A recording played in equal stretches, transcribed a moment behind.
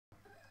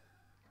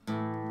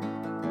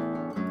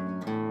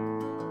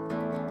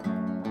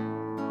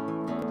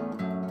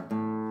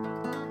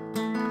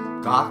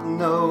Got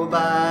no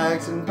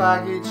bags and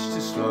baggage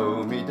to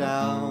slow me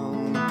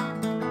down.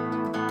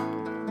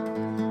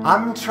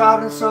 I'm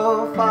traveling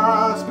so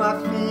fast, my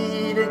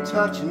feet ain't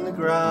touching the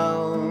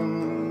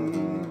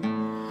ground.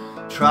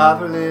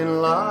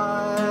 Traveling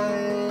light,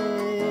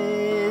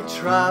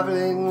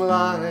 traveling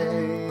light.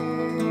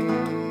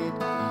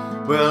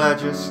 Well, I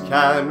just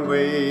can't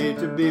wait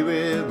to be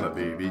with my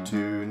baby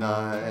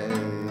tonight.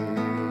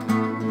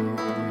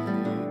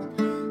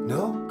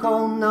 No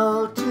comb,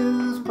 no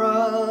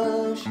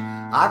toothbrush,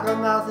 I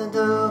got nothing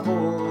to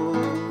hold.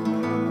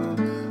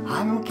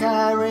 I'm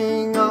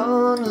carrying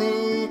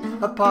only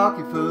a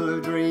pocket full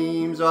of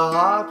dreams, a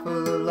heart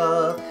full of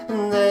love,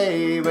 and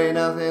they weigh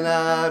nothing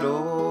at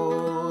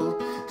all.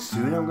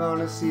 Soon I'm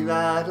gonna see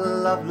that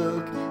love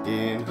look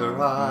in her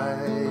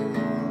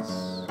eyes.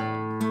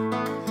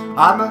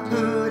 I'm a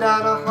hoot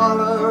and a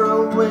holler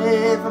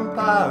away from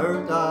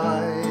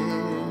paradise.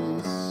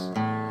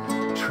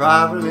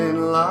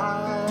 Traveling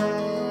light,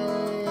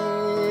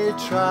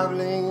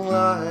 traveling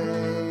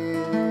light.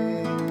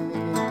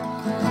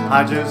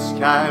 I just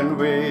can't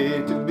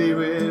wait to be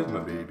with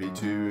my baby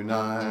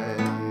tonight.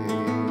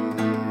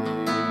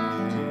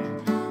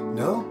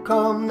 No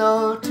comb,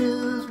 no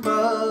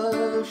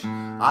toothbrush,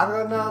 I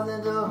got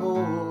nothing to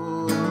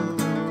hold.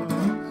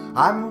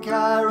 I'm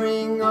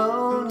carrying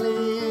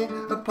only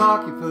a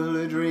pocket full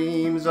of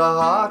dreams, a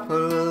heart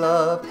full of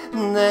love,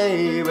 and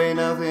they weigh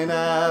nothing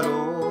at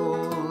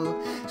all.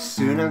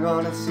 Soon I'm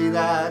gonna see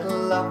that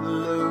love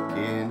look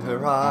in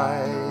her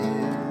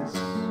eyes.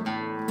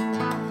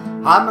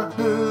 I'm a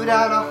hoot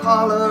and a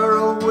holler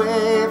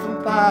away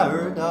from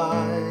paradise.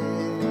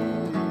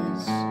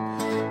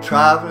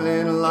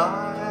 Traveling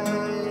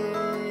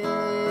light,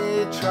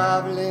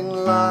 traveling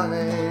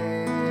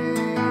light.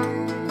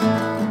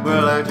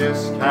 Well, I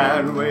just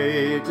can't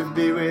wait to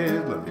be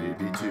with my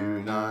baby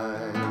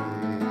tonight.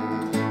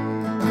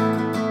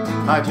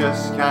 I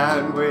just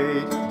can't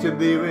wait to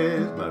be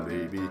with my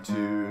baby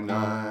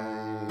tonight.